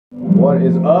What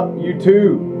is up,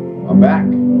 YouTube? I'm back.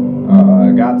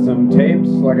 I got some tapes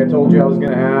like I told you I was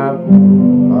gonna have.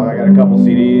 I got a couple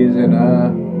CDs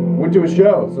and went to a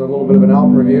show, so a little bit of an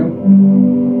album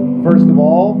review. First of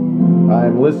all,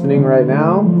 I'm listening right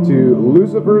now to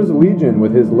Lucifer's Legion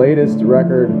with his latest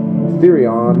record,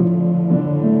 Therion.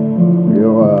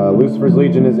 Lucifer's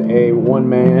Legion is a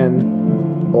one-man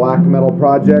black metal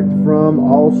project from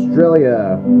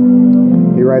Australia.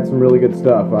 He writes some really good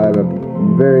stuff. I'm a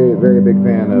very, very big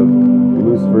fan of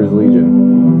Lucifer's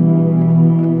Legion.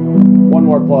 One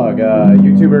more plug,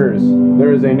 YouTubers.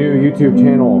 There is a new YouTube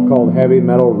channel called Heavy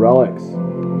Metal Relics.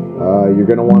 You're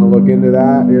going to want to look into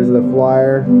that. Here's the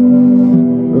flyer.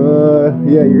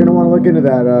 Yeah, you're going to want to look into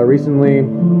that. Recently,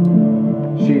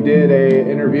 she did an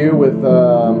interview with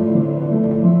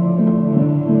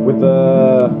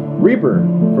Reaper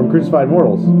from Crucified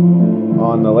Mortals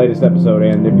on the latest episode,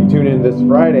 and if you tune in this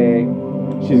Friday,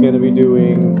 she's going to be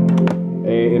doing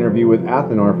an interview with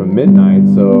Athanar from Midnight,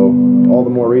 so all the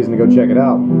more reason to go check it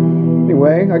out.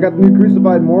 Anyway, I got the new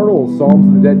Crucified Mortals, Psalms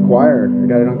of the Dead Choir. I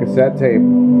got it on cassette tape.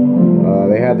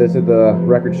 They had this at the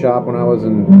record shop when I was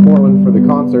in Portland for the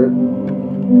concert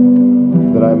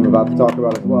that I'm about to talk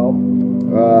about as well.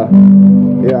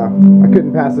 Yeah, I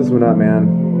couldn't pass this one up,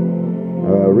 man.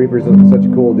 Reaper's such a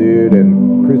cool dude,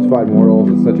 and Crucified Mortals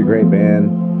is such a great band.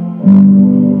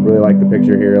 Really like the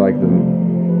picture here. Like the,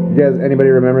 you guys, anybody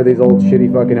remember these old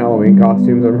shitty fucking Halloween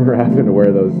costumes? I remember having to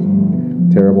wear those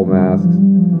terrible masks.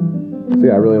 So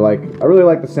yeah, I really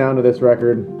like the sound of this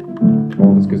record.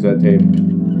 Well, this cassette tape.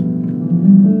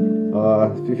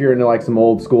 If you're into like some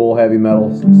old school heavy metal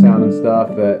sound and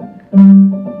stuff that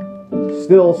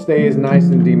still stays nice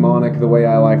and demonic the way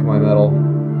I like my metal,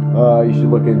 you should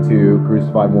look into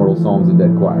Crucified Mortals, Psalms of the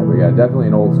Dead Choir. But yeah, definitely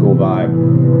an old school vibe.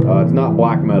 It's not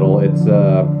black metal. It's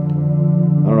I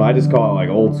don't know. I just call it like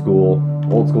old school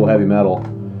heavy metal.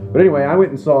 But anyway, I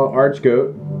went and saw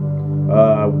Archgoat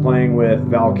playing with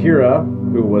Valkyra,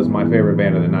 who was my favorite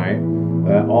band of the night.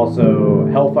 Also,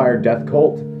 Hellfire Death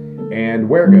Cult and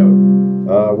Weregoat.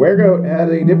 Weregoat had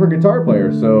a different guitar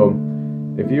player, so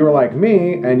if you were like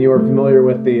me and you were familiar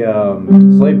with the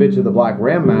Slave Bitch of the Black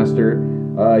Ram Master,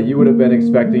 you would have been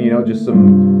expecting, you know, just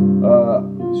some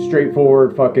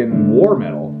straightforward fucking war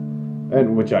metal,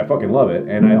 and which I fucking love it.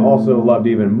 And I also loved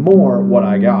even more what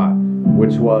I got,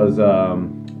 which was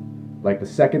like the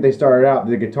second they started out,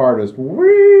 the guitar just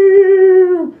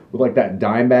woo, with like that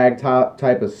dime bag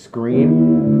type of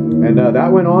scream, and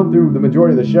that went on through the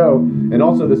majority of the show. And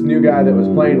also this new guy that was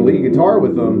playing lead guitar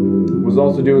with them was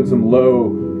also doing some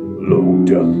low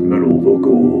death metal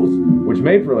vocals, which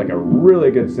made for like a really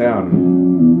good sound.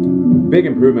 Big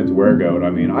improvement to Weregoat. I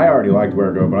mean, I already liked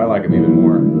Weregoat, but I like him even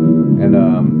more.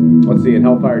 And let's see, in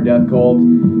Hellfire Death Cult,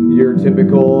 your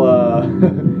typical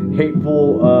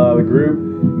hateful group,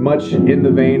 much in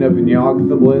the vein of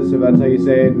Nyogthablis, if that's how you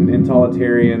say it, and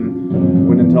Intoletarian,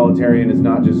 when Intoletarian is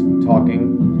not just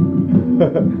talking.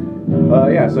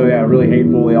 Yeah, so yeah, really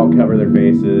hateful. They all cover their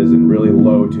faces and really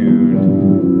low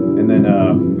tuned. And then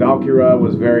Valkyra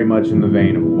was very much in the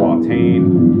vein of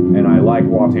Watain, and I like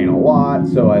Watain a lot,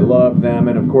 so I love them.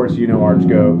 And of course, you know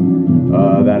Archgoat,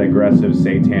 that aggressive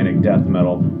satanic death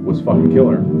metal was fucking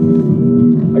killer.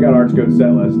 I got Archgoat's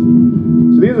set list.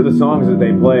 So these are the songs that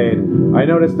they played. I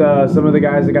noticed some of the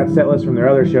guys that got set lists from their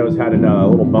other shows had a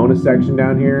little bonus section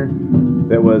down here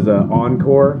that was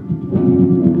encore.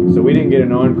 So we didn't get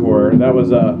an encore. That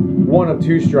was one of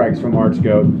two strikes from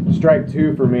Archgoat. Strike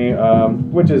two for me,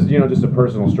 which is, you know, just a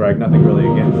personal strike, nothing really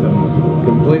against them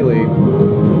completely.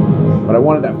 But I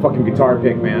wanted that fucking guitar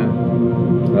pick, man.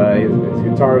 His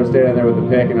guitar was standing there with the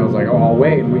pick, and I was like, oh, I'll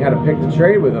wait. And we had a pick to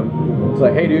trade with him. It's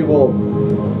like, hey, dude, we'll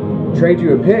trade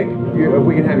you a pick if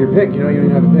we can have your pick. You know, you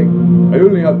don't have a pick. I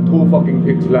only have 2 fucking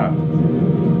picks left.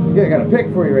 Yeah, I got a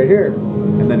pick for you right here.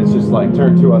 And then it's just like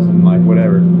turned to us and like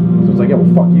whatever. So it's like, yeah,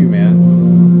 well, fuck you,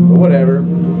 man. But whatever.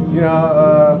 You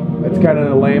know, it's kind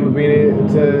of lame of me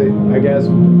to, I guess,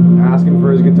 ask him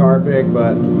for his guitar pick,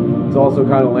 but it's also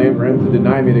kind of lame for him to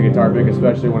deny me the guitar pick,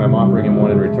 especially when I'm offering him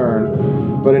one in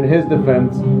return. But in his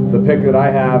defense, the pick that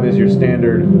I have is your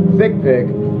standard thick pick,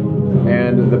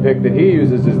 and the pick that he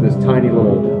uses is this tiny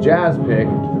little jazz pick.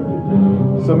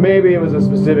 So maybe it was a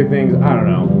specific thing, I don't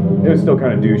know. It was still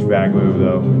kind of douchebag move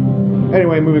though.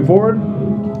 Anyway, moving forward,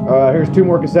 here's 2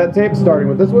 more cassette tapes, starting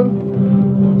with this one.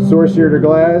 Sorcier to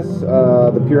Glass,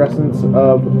 the Puressence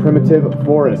of Primitive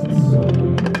Forests.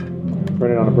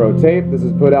 Printed on a Pro tape. This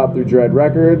is put out through Dread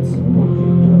Records.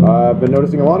 I've been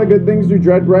noticing a lot of good things through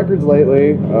Dread Records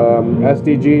lately.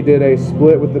 SDG did a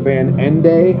split with the band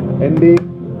Ende,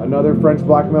 another French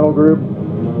black metal group.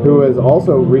 who has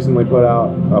also recently put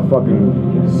out a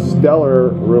fucking stellar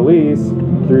release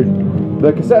through...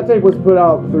 The cassette tape was put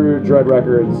out through Dread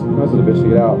Records. This is a bitch to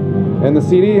get out. And the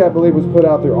CD, I believe, was put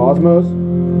out through Osmos.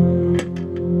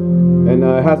 And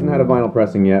it hasn't had a vinyl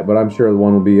pressing yet, but I'm sure the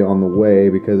one will be on the way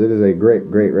because it is a great,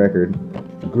 great record.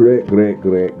 Great, great,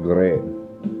 great, great.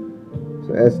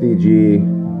 So SDG,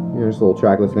 here's a little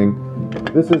track listing.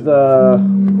 This is, I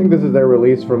think this is their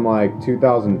release from like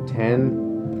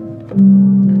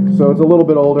 2010. So it's a little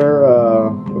bit older.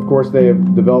 Of course, they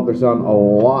have developed their sound a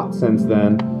lot since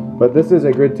then. But this is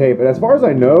a good tape. And as far as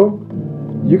I know,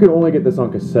 you can only get this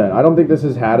on cassette. I don't think this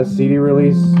has had a CD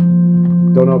release.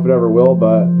 Don't know if it ever will,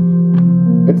 but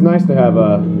it's nice to have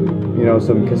a, you know,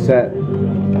 some cassette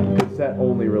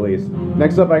only release.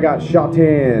 Next up, I got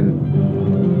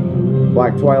SHATAAN,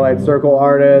 Black Twilight Circle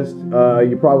artist.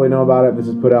 You probably know about it. This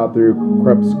is put out through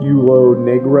Crepusculo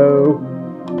Negro.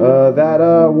 That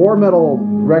war metal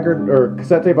record or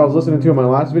cassette tape I was listening to in my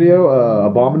last video,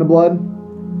 Abominablood,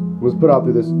 was put out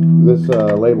through this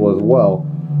label as well.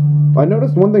 I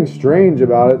noticed one thing strange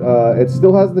about it. It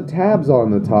still has the tabs on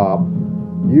the top.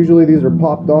 Usually these are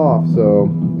popped off, so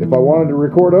if I wanted to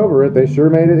record over it, they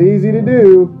sure made it easy to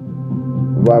do.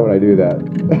 Why would I do that?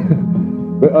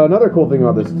 But another cool thing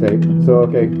about this tape, so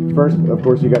okay, first, of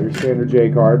course, you got your standard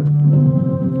J card,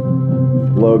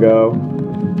 logo.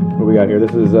 What we got here?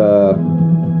 This is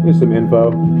here's some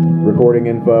info, recording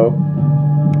info.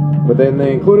 But then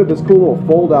they included this cool little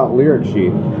fold-out lyric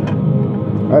sheet.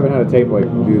 I haven't had a tape like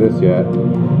do this yet.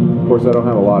 Of course, I don't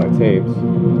have a lot of tapes.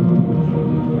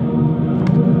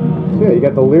 So yeah, you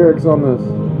got the lyrics on this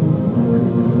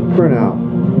printout.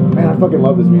 Man, I fucking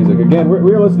love this music. Again,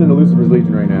 we're listening to Lucifer's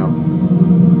Legion right now.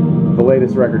 The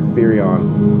latest record,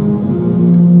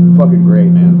 Therion. Fucking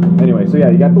great, man. Anyway, so yeah,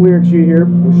 you got the lyric sheet here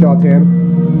with SHATAAN.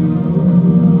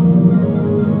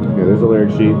 Okay, there's a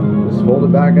lyric sheet. Just fold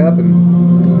it back up and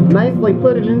nicely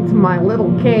put it into my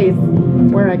little case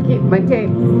where I keep my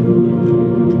tapes.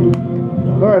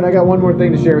 Alright, I got one more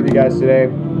thing to share with you guys today.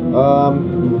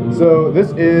 So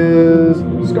this is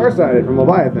Scar-Sighted from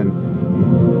Leviathan.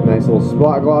 Nice little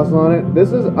spot gloss on it.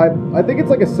 This is, I think it's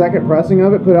like a second pressing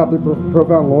of it, put out through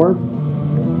Profound Lore.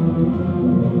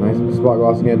 Nice spot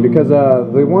gloss again, because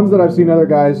the ones that I've seen other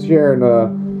guys share, and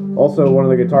also one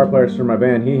of the guitar players from my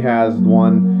band, he has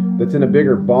one that's in a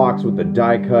bigger box with the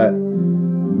die-cut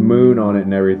moon on it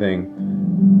and everything.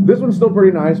 This one's still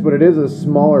pretty nice, but it is a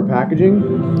smaller packaging.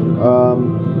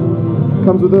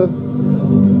 Comes with a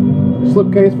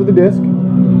slipcase for the disc.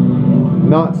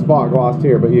 Not spot glossed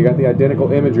here, but you got the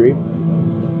identical imagery.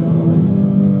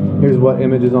 Here's what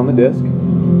image is on the disc.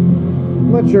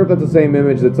 I'm not sure if that's the same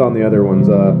image that's on the other ones.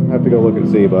 I have to go look and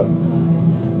see, but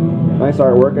nice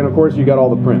artwork. And of course, you got all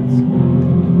the prints.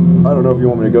 I don't know if you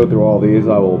want me to go through all these.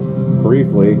 I will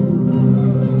briefly.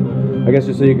 I guess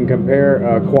just so you can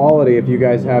compare quality if you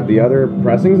guys have the other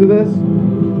pressings of this.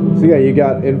 So yeah, you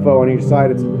got info on each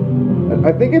side.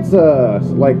 I think it's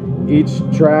like each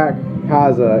track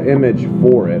has an image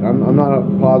for it. I'm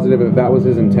not positive if that was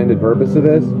his intended purpose of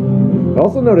this. I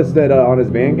also noticed that on his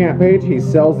Bandcamp page, he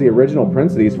sells the original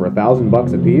prints of these for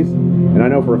 $1,000 a piece. And I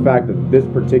know for a fact that this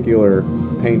particular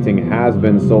painting has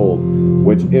been sold,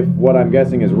 which, if what I'm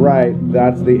guessing is right,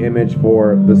 that's the image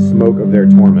for the Smoke of Their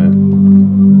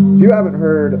Torment. If you haven't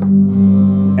heard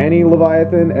any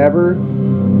Leviathan ever,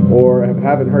 or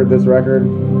haven't heard this record,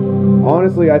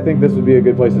 honestly, I think this would be a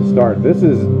good place to start. This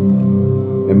is,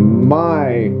 in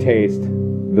my taste,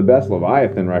 the best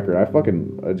Leviathan record.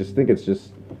 I just think it's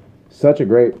just such a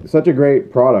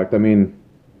great product. I mean,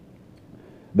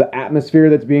 the atmosphere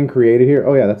that's being created here.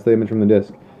 Oh yeah, that's the image from the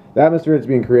disc. The atmosphere that's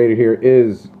being created here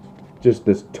is just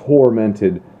this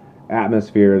tormented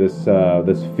atmosphere. This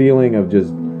this feeling of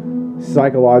just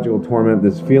psychological torment.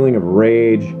 This feeling of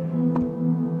rage.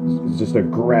 Just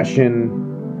aggression.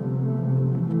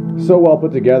 So well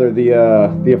put together. The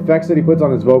effects that he puts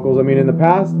on his vocals. I mean, in the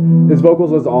past, his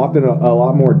vocals was often a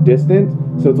lot more distant,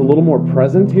 so it's a little more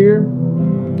present here.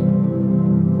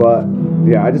 But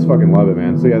yeah, I just fucking love it,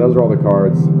 man. So yeah, those are all the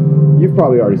cards. You've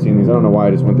probably already seen these. I don't know why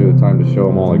I just went through the time to show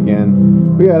them all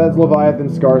again. But yeah, that's Leviathan,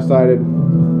 Scar-Sighted.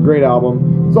 Great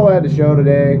album. That's all I had to show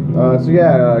today. So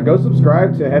yeah, go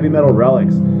subscribe to Heavy Metal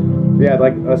Relics. Yeah,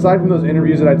 like, aside from those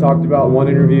interviews that I talked about, one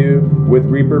interview with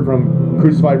Reaper from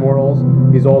Crucified Mortals,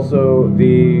 he's also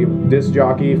the disc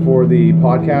jockey for the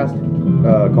podcast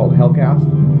called HELLCAST.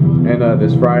 And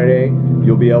this Friday,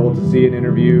 you'll be able to see an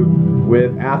interview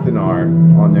with Athanar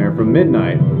on there from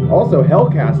Midnight. Also,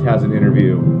 HELLCAST has an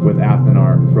interview with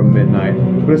Athanar from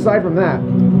Midnight. But aside from that,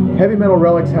 Heavy Metal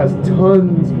Relics has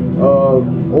tons of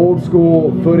old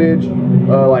school footage,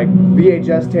 like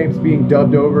VHS tapes being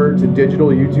dubbed over to digital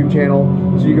YouTube channel,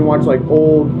 so you can watch like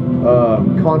old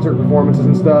concert performances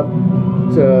and stuff,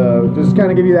 to just kind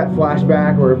of give you that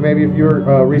flashback, or maybe if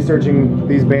you're researching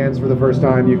these bands for the first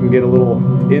time, you can get a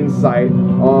little insight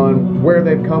on where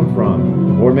they've come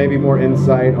from, or maybe more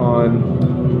insight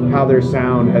on how their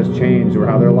sound has changed or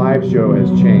how their live show has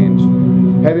changed.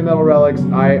 Heavy Metal Relics,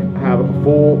 I have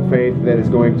full faith that it's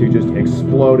going to just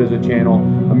explode as a channel.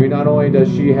 I mean, not only does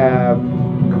she have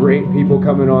great people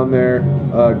coming on there,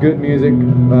 good music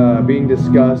being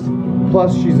discussed,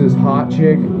 plus she's this hot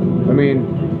chick. I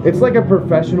mean, it's like a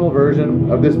professional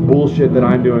version of this bullshit that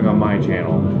I'm doing on my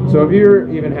channel. So if you're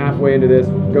even halfway into this,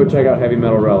 go check out Heavy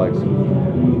Metal Relics.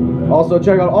 Also,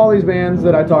 check out all these bands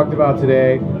that I talked about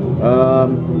today.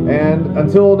 And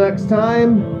until next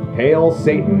time, hail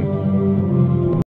Satan.